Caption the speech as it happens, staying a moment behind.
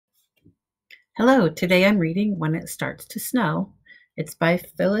Hello, today I'm reading When It Starts to Snow. It's by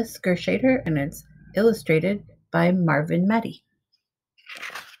Phyllis Gershator and it's illustrated by Marvin Matje.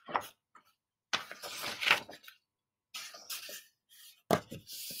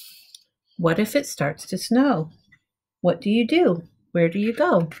 What if it starts to snow? What do you do? Where do you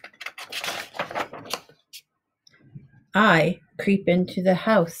go? I creep into the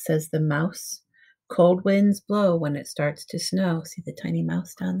house, says the mouse. Cold winds blow when it starts to snow. See the tiny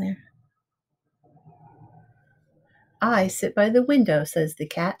mouse down there? I sit by the window, says the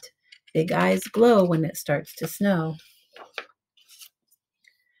cat. Big eyes glow when it starts to snow.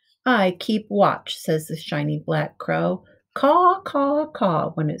 I keep watch, says the shiny black crow. Caw, caw, caw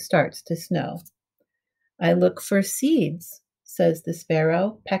when it starts to snow. I look for seeds, says the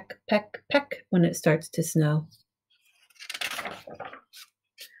sparrow. Peck, peck, peck when it starts to snow.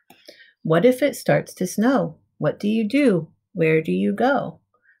 What if it starts to snow? What do you do? Where do you go?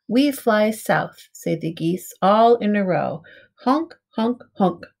 We fly south, say the geese, all in a row. Honk, honk,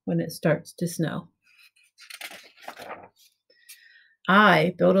 honk when it starts to snow.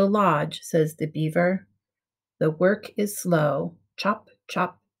 I build a lodge, says the beaver. The work is slow. Chop,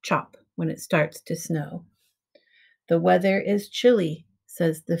 chop, chop when it starts to snow. The weather is chilly,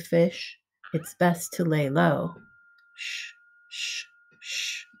 says the fish. It's best to lay low. Shh, shh,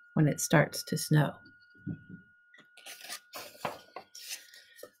 shh when it starts to snow.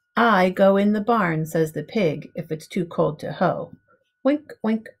 I go in the barn, says the pig, if it's too cold to hoe. Oink,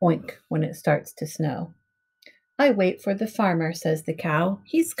 oink, oink when it starts to snow. I wait for the farmer, says the cow.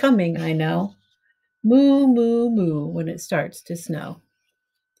 He's coming, I know. Moo, moo, moo when it starts to snow.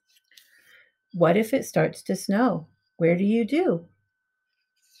 What if it starts to snow? Where do you do?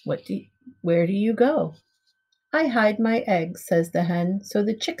 Where do you go? I hide my eggs, says the hen, so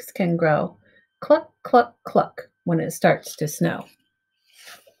the chicks can grow. Cluck, cluck, cluck when it starts to snow.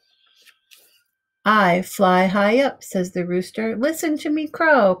 I fly high up, says the rooster. Listen to me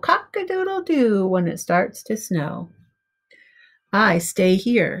crow, cock-a-doodle-doo when it starts to snow. I stay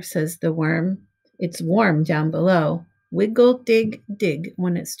here, says the worm. It's warm down below. Wiggle, dig, dig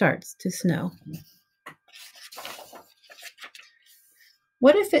when it starts to snow.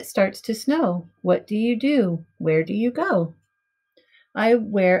 What if it starts to snow? What do you do? Where do you go? I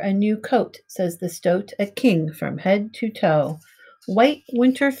wear a new coat, says the stoat, a king from head to toe. White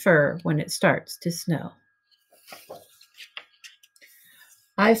winter fur when it starts to snow.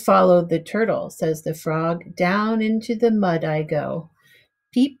 I follow the turtle, says the frog. Down into the mud I go.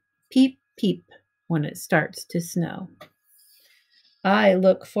 Peep, peep, peep when it starts to snow. I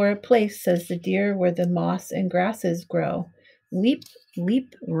look for a place, says the deer, where the moss and grasses grow. Leap,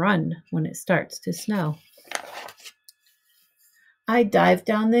 leap, run when it starts to snow. I dive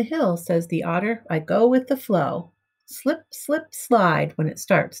down the hill, says the otter. I go with the flow. Slip, slip, slide when it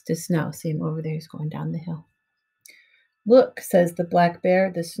starts to snow. See him over there, he's going down the hill. Look, says the black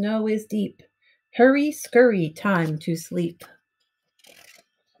bear, the snow is deep. Hurry, scurry, time to sleep.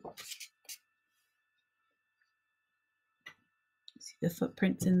 See the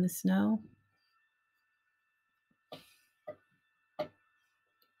footprints in the snow?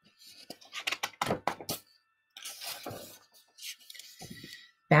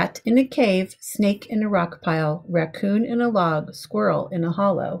 Bat in a cave, snake in a rock pile, raccoon in a log, squirrel in a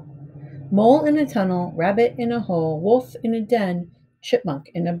hollow. Mole in a tunnel, rabbit in a hole, wolf in a den, chipmunk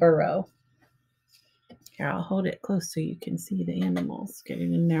in a burrow. Here, I'll hold it close so you can see the animals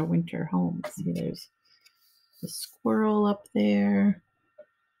getting in their winter home. See, there's the squirrel up there.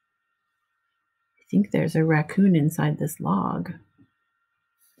 I think there's a raccoon inside this log.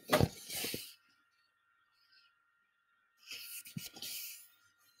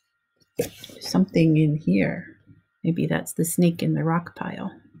 There's something in here. Maybe that's the snake in the rock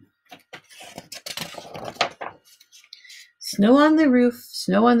pile. Snow on the roof,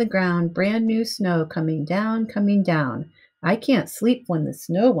 snow on the ground, brand new snow coming down, coming down. I can't sleep when the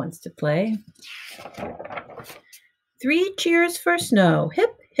snow wants to play. 3 cheers for snow,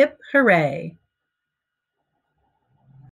 hip, hip, hooray.